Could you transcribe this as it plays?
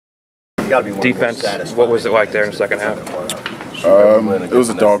defense, what was it like there in the second half? It was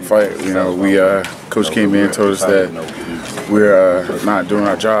a dogfight. You know, Coach came in and told us that we're not doing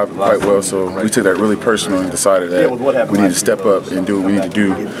our job quite well, so we took that really personal and decided that we need to step up and do what we need to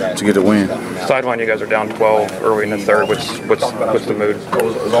do to get the win. Sideline, you guys are down 12 early in the third. What's the mood?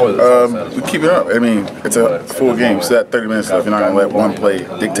 We keep it up. I mean, it's a full game, so that 30 minutes left. You're not going to let one play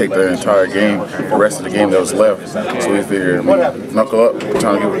dictate the entire game, the rest of the game that was left. So we figured, knuckle up,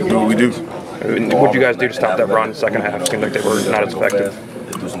 trying to do what we do. What did you guys do to stop that run in the second half? It seemed like they were not as effective.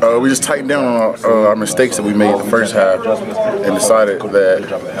 We just tightened down on our mistakes that we made the first half and decided that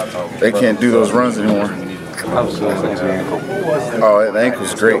they can't do those runs anymore. Oh, the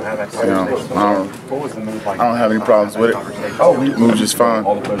ankle's great. You know, I don't have any problems with it. Moves just fine.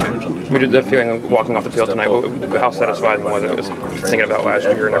 What did that feeling walking off the field tonight? How satisfying was it? Just thinking about last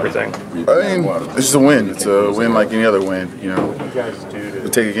year and everything. I mean, it's just a win. It's a win like any other win. You know, we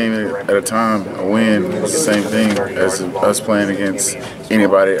take a game at a time. A win is the same thing as us playing against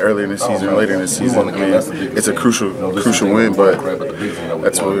anybody early in the season or later in the season. I mean, it's a crucial win, but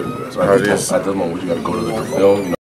that's how it is.